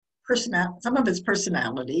some of it's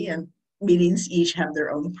personality, and meetings each have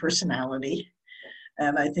their own personality.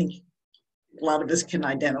 And I think a lot of us can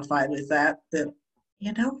identify with that,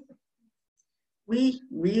 you know, we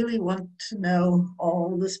really want to know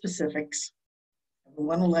all the specifics. We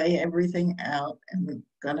want to lay everything out, and we're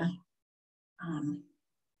gonna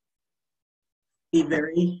be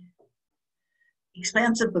very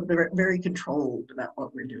expansive, but very controlled about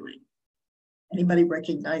what we're doing. Anybody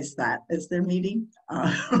recognize that as their meeting?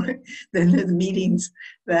 Then the meetings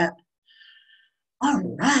that, all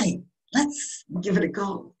right, let's give it a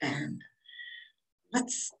go, and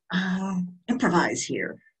let's improvise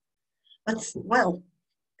here. Well,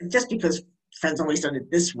 just because Fred's always done it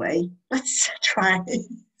this way, let's try.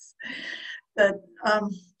 But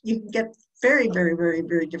you can get very, very, very,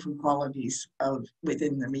 very different qualities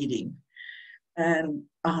within the meeting. And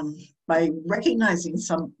by recognizing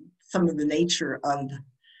some of the nature of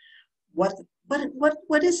what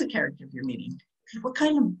is the character of your meeting, what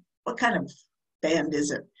kind of band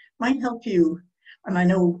is it, might help you. And I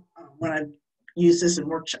know when I use this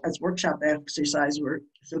as workshop exercise, where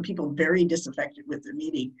some people very disaffected with their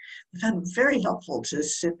meeting, I found it very helpful to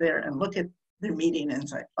sit there and look at their meeting and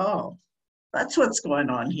say, oh, that's what's going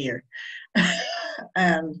on here.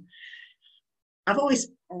 And I've always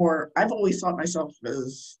thought myself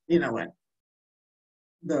as, you know,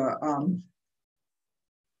 the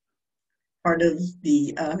part of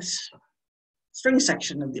the string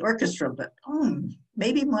section of the orchestra, but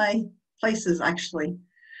maybe my place is actually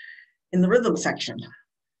in the rhythm section.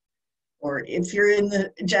 Or if you're in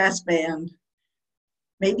the jazz band,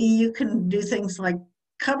 maybe you can do things like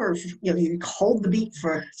cover, you hold the beat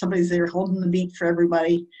for somebody's there holding the beat for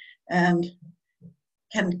everybody, and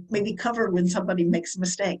can maybe cover when somebody makes a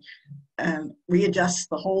mistake and readjust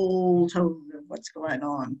the whole tone of what's going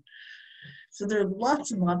on. So there are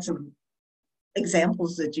lots and lots of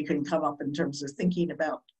examples that you can come up in terms of thinking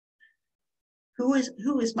about who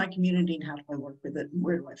is my community and how do I work with it and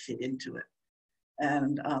where do I fit into it.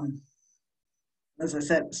 And as I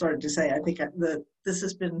started to say, I think this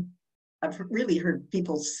has been, I've really heard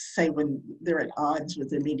people say when they're at odds with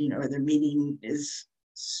their meeting or their meeting is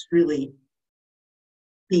really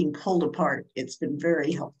being pulled apart, it's been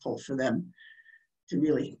very helpful for them to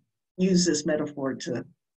really use this metaphor to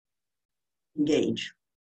engage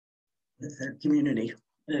with their community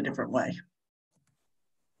in a different way.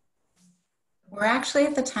 We're actually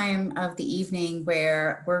at the time of the evening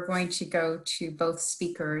where we're going to go to both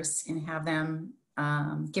speakers and have them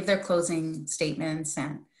give their closing statements.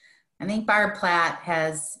 And I think Barb Platt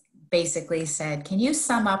has basically said, can you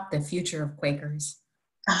sum up the future of Quakers?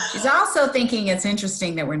 She's also thinking it's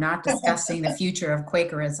interesting that we're not discussing the future of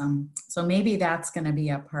Quakerism. So maybe that's going to be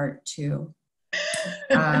a part two.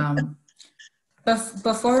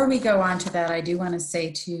 Before we go on to that, I do want to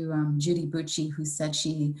say to Judy Bucci, who said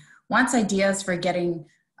she wants ideas for getting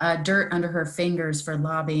dirt under her fingers for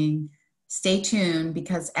lobbying. Stay tuned,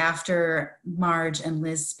 because after Marge and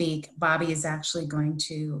Liz speak, Bobby is actually going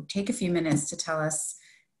to take a few minutes to tell us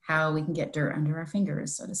how we can get dirt under our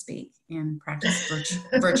fingers, so to speak, and practice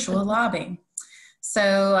virtual lobbying.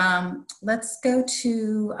 So let's go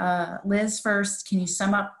to Liz first. Can you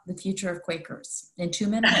sum up the future of Quakers in 2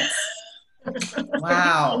 minutes?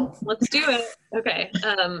 Wow. Let's do it. Okay.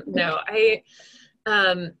 No,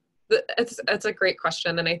 it's a great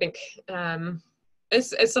question. And I think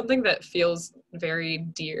it's something that feels very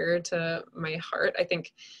dear to my heart. I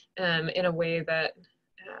think in a way that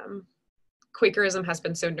Quakerism has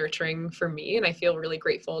been so nurturing for me, and I feel really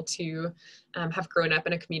grateful to have grown up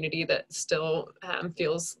in a community that still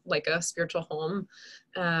feels like a spiritual home.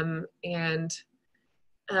 And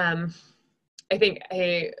I think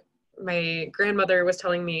my grandmother was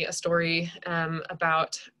telling me a story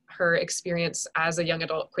about her experience as a young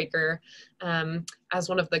adult Quaker, as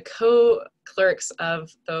one of the co-clerks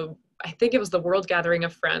of I think it was the World Gathering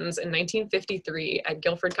of Friends in 1953 at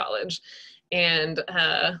Guilford College. And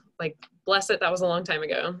like, bless it, that was a long time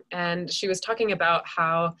ago. And she was talking about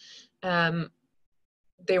how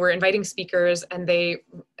they were inviting speakers, and they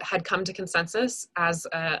had come to consensus as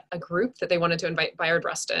a group that they wanted to invite Bayard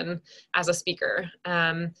Rustin as a speaker.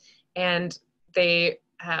 And they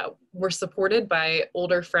were supported by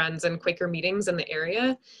older friends and Quaker meetings in the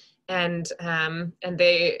area. And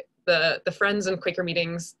the friends and Quaker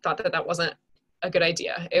meetings thought that wasn't a good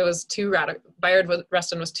idea. It was too radical. Bayard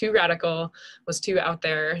Rustin was too radical, was too out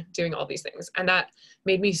there doing all these things. And that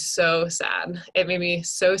made me so sad. It made me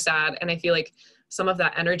so sad. And I feel like some of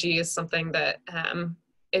that energy is something that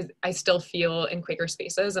I still feel in Quaker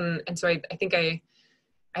spaces. And so I think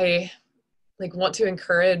I like want to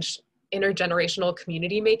encourage intergenerational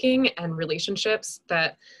community making and relationships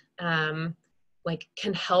that like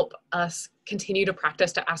can help us continue to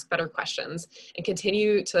practice to ask better questions and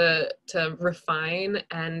continue to refine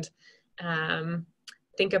and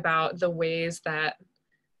think about the ways that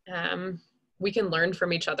we can learn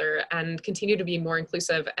from each other and continue to be more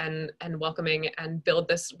inclusive and welcoming and build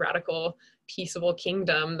this radical, peaceable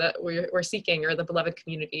kingdom that we're seeking, or the beloved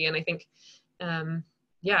community. And I think,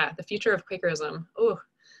 yeah, the future of Quakerism.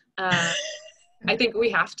 I think we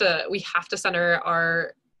have to center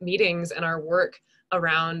our meetings and our work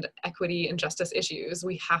around equity and justice issues.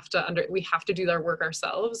 We have to do our work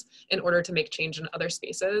ourselves in order to make change in other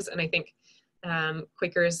spaces. And I think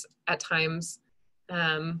Quakers at times,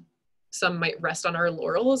 some might rest on our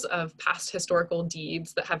laurels of past historical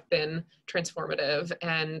deeds that have been transformative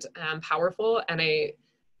and powerful. And I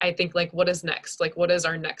think, like, what is next? Like, what is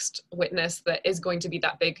our next witness that is going to be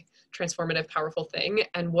that big, transformative, powerful thing?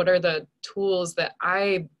 And what are the tools that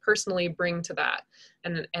I personally bring to that?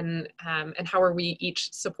 And how are we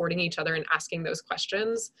each supporting each other and asking those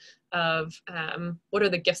questions of what are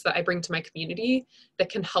the gifts that I bring to my community that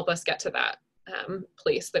can help us get to that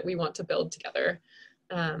place that we want to build together?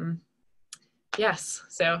 Yes,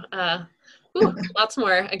 so lots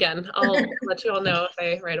more. Again, I'll let you all know if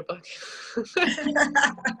I write a book.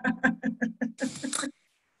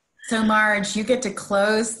 So Marge, you get to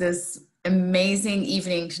close this amazing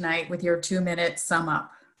evening tonight with your 2-minute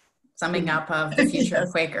summing up of the future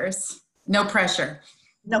of Quakers. No pressure.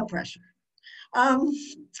 No pressure.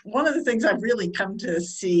 One of the things I've really come to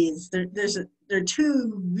see is there's there are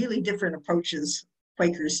two really different approaches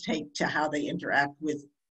Quakers take to how they interact with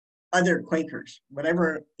other Quakers,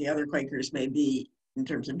 whatever the other Quakers may be in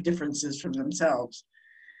terms of differences from themselves.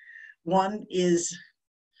 One is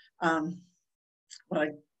what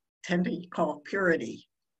I tend to call purity.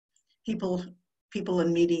 People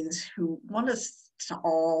in meetings who want us to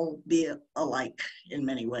all be alike in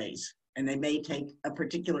many ways. And they may take a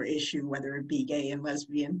particular issue, whether it be gay and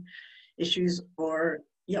lesbian issues or,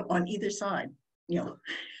 you know, on either side, you know,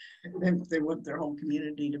 they want their whole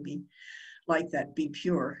community to be like that, be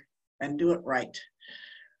pure and do it right.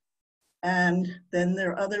 And then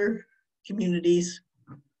there are other communities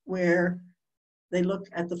where they look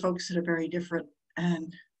at the folks that are very different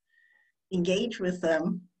and engage with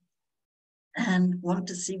them and want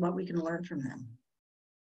to see what we can learn from them.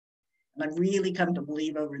 And I've really come to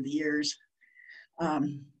believe over the years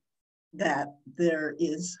that there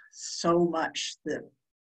is so much that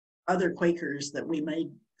other Quakers that we may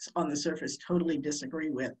on the surface totally disagree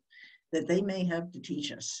with, that they may have to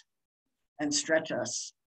teach us and stretch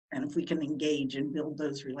us. And if we can engage and build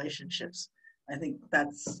those relationships, I think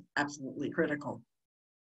that's absolutely critical.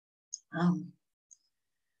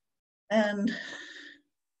 And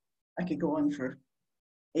I could go on for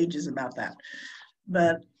ages about that.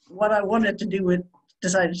 But what I wanted to do with,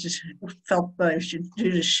 felt that I should do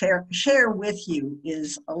to share with you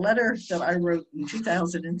is a letter that I wrote in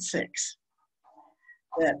 2006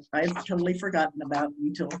 that I've totally forgotten about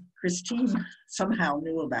until Christine somehow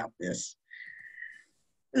knew about this.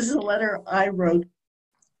 This is a letter I wrote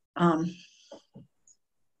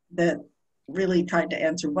that really tried to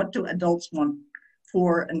answer, what do adults want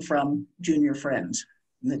for and from junior friends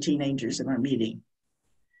and the teenagers in our meeting?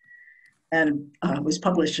 And it was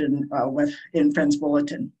published in Friends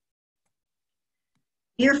Bulletin.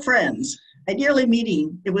 Dear friends, at yearly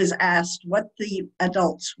meeting, it was asked what the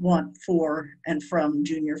adults want for and from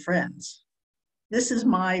junior friends. This is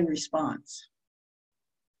my response.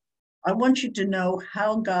 I want you to know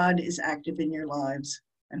how God is active in your lives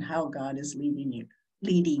and how God is leading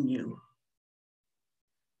you.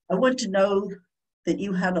 I want to know that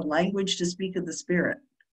you have a language to speak of the Spirit,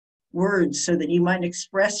 words so that you might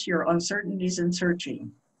express your uncertainties and searching,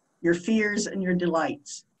 your fears and your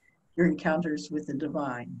delights, your encounters with the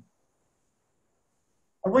divine.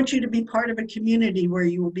 I want you to be part of a community where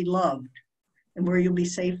you will be loved and where you'll be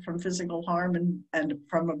safe from physical harm and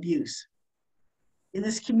from abuse. In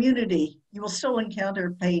this community, you will still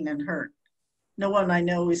encounter pain and hurt. No one I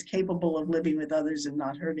know is capable of living with others and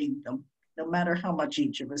not hurting them, no matter how much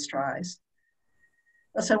each of us tries.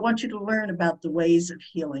 Thus, I want you to learn about the ways of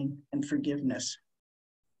healing and forgiveness.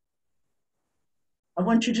 I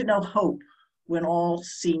want you to know hope when all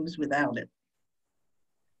seems without it.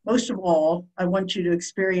 Most of all, I want you to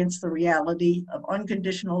experience the reality of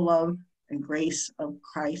unconditional love and grace of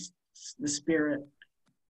Christ, the Spirit,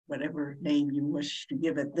 whatever name you wish to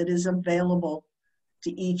give it, that is available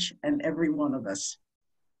to each and every one of us.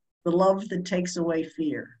 The love that takes away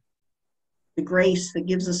fear. The grace that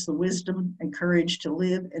gives us the wisdom and courage to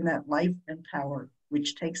live in that life and power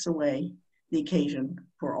which takes away the occasion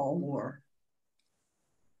for all war.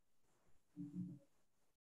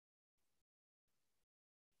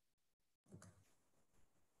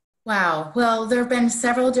 Wow. Well, there have been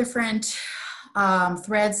several different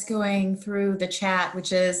threads going through the chat,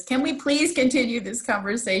 which is, can we please continue this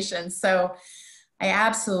conversation? So I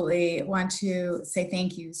absolutely want to say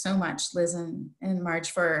thank you so much, Liz and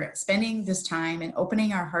Marge, for spending this time and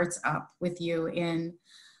opening our hearts up with you in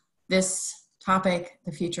this topic,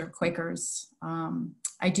 the future of Quakers.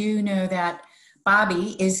 I do know that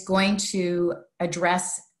Bobby is going to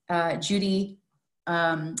address Judy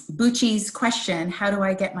Bucci's question, how do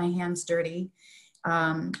I get my hands dirty,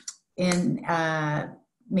 in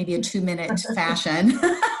maybe a 2-minute fashion.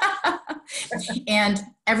 And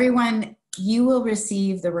everyone, you will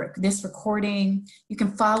receive this recording. You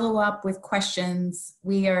can follow up with questions.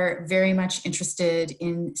 We are very much interested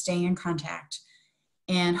in staying in contact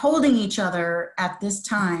and holding each other at this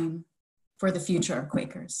time for the future of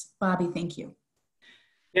Quakers. Bobby, thank you.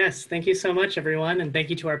 Yes, thank you so much, everyone. And thank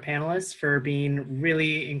you to our panelists for being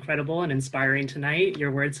really incredible and inspiring tonight.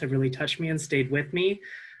 Your words have really touched me and stayed with me.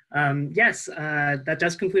 That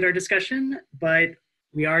does conclude our discussion, but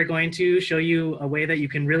we are going to show you a way that you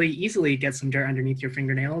can really easily get some dirt underneath your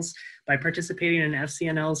fingernails by participating in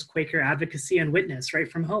FCNL's Quaker Advocacy and Witness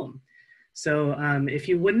right from home. So if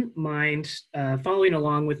you wouldn't mind following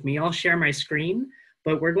along with me, I'll share my screen,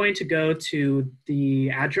 but we're going to go to the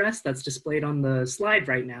address that's displayed on the slide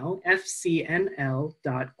right now,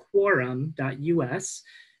 fcnl.quorum.us.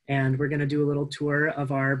 and we're gonna do a little tour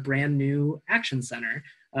of our brand new Action Center,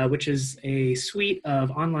 which is a suite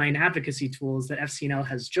of online advocacy tools that FCNL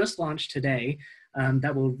has just launched today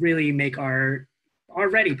that will really make our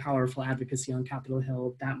already powerful advocacy on Capitol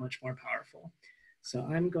Hill that much more powerful. So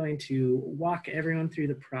I'm going to walk everyone through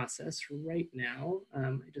the process right now.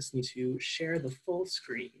 I just need to share the full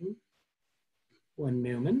screen. One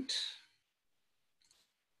moment.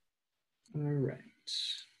 All right.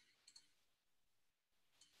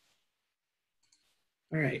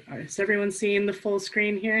 All right, is everyone seeing the full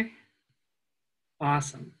screen here?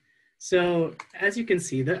 Awesome. So as you can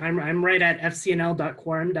see, I'm right at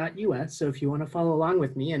fcnl.quorum.us. So if you want to follow along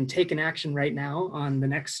with me and take an action right now on the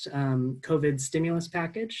next COVID stimulus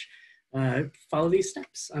package, follow these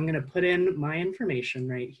steps. I'm going to put in my information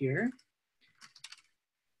right here.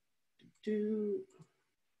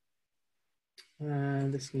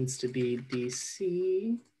 This needs to be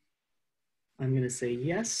DC. I'm going to say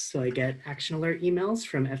yes, so I get action alert emails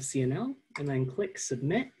from FCNL, and then click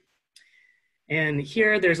submit. And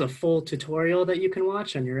here there's a full tutorial that you can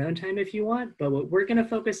watch on your own time if you want, but what we're going to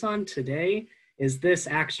focus on today is this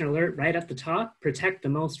action alert right at the top: protect the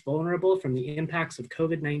most vulnerable from the impacts of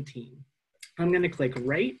COVID-19. I'm going to click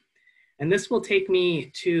right, and this will take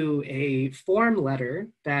me to a form letter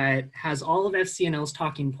that has all of FCNL's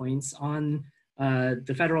talking points on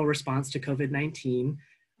the federal response to COVID-19,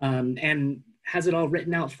 and has it all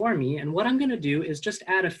written out for me. And what I'm going to do is just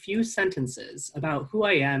add a few sentences about who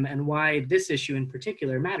I am and why this issue in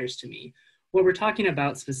particular matters to me. What we're talking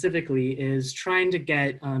about specifically is trying to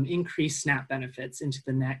get increased SNAP benefits into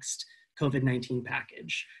the next COVID-19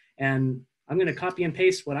 package. And I'm going to copy and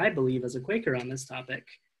paste what I believe as a Quaker on this topic.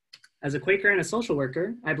 As a Quaker and a social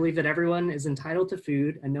worker, I believe that everyone is entitled to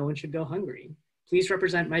food and no one should go hungry. Please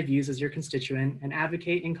represent my views as your constituent and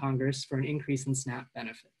advocate in Congress for an increase in SNAP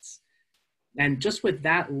benefits. And just with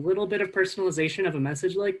that little bit of personalization of a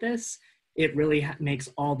message like this, it really makes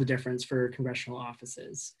all the difference for congressional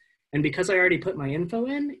offices. And because I already put my info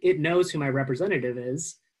in, it knows who my representative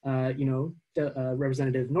is,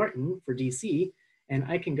 Representative Norton for DC, and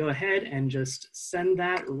I can go ahead and just send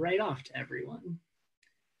that right off to everyone.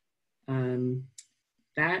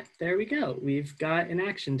 There we go. We've got an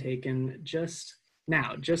action taken just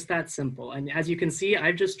now, just that simple. And as you can see,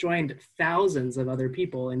 I've just joined thousands of other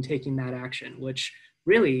people in taking that action, which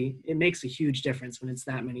really, it makes a huge difference when it's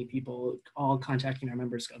that many people all contacting our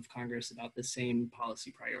members of Congress about the same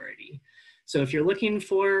policy priority. So if you're looking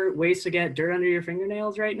for ways to get dirt under your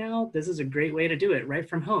fingernails right now, this is a great way to do it right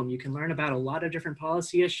from home. You can learn about a lot of different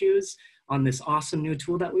policy issues on this awesome new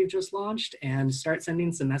tool that we've just launched and start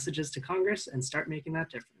sending some messages to Congress and start making that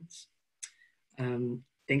difference.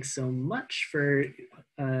 Thanks so much for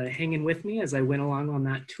hanging with me as I went along on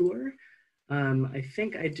that tour. I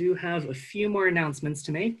think I do have a few more announcements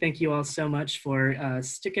to make. Thank you all so much for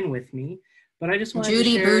sticking with me. But I just wanted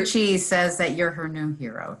Judy to share... Bucci says that you're her new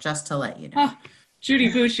hero, just to let you know. Oh, Judy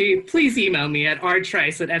Bucci, please email me at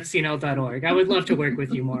rtrice@fcnl.org. I would love to work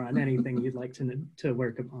with you more on anything you'd like to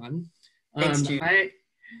work upon. Thanks, Judy.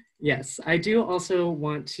 Yes, I do also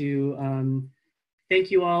want to thank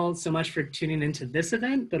you all so much for tuning into this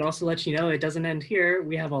event, but also let you know it doesn't end here.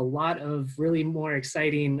 We have a lot of really more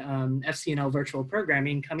exciting FCNL virtual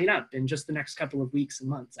programming coming up in just the next couple of weeks and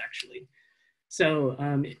months, actually. So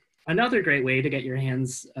another great way to get your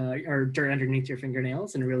hands or dirt underneath your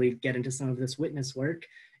fingernails and really get into some of this witness work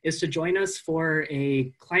is to join us for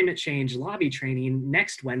a climate change lobby training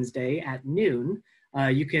next Wednesday at noon.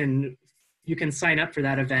 You can sign up for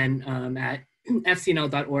that event at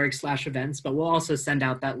fcnl.org/events, but we'll also send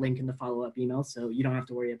out that link in the follow-up email, so you don't have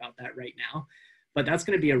to worry about that right now. But that's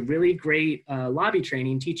going to be a really great lobby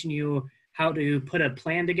training, teaching you how to put a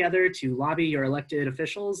plan together to lobby your elected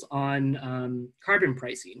officials on carbon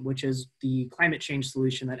pricing, which is the climate change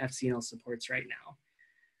solution that FCNL supports right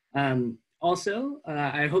now. Also,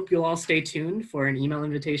 I hope you'll all stay tuned for an email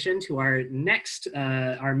invitation to our next,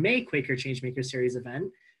 our May Quaker Changemakers Series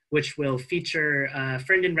event, which will feature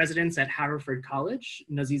friend in residence at Haverford College,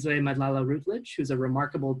 Nozizwe Madlala Rutledge, who's a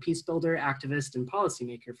remarkable peace builder, activist, and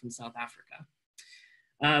policymaker from South Africa.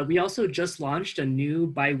 We also just launched a new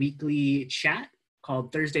bi-weekly chat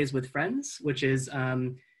called Thursdays with Friends, which is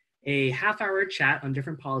a half-hour chat on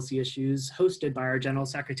different policy issues hosted by our General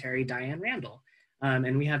Secretary, Diane Randall.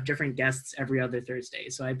 And we have different guests every other Thursday.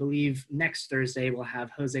 So I believe next Thursday we'll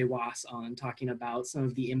have Jose Was on talking about some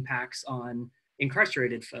of the impacts on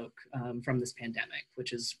incarcerated folk from this pandemic,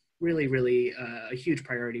 which is really, really a huge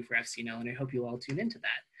priority for FCNL, and I hope you all tune into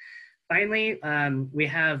that. Finally, we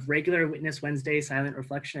have regular Witness Wednesday Silent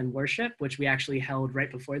Reflection and Worship, which we actually held right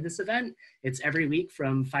before this event. It's every week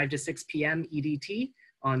from 5 to 6 p.m. EDT.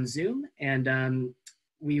 on Zoom. And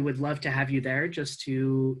we would love to have you there just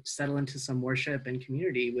to settle into some worship and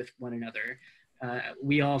community with one another.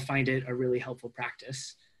 We all find it a really helpful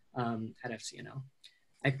practice at FCNL.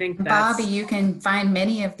 I think that's... Bobby, you can find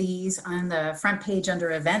many of these on the front page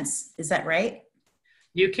under events. Is that right?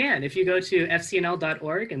 You can. If you go to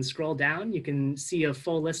fcnl.org and scroll down, you can see a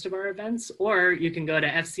full list of our events, or you can go to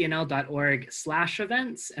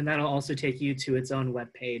fcnl.org/events, and that'll also take you to its own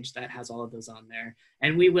webpage that has all of those on there.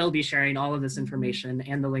 And we will be sharing all of this information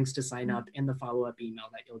and the links to sign up in the follow-up email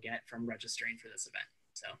that you'll get from registering for this event.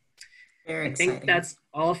 So Very I think exciting. that's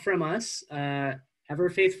all from us. Ever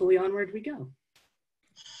faithfully onward we go.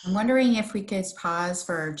 I'm wondering if we could pause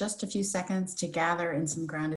for just a few seconds to gather in some grounded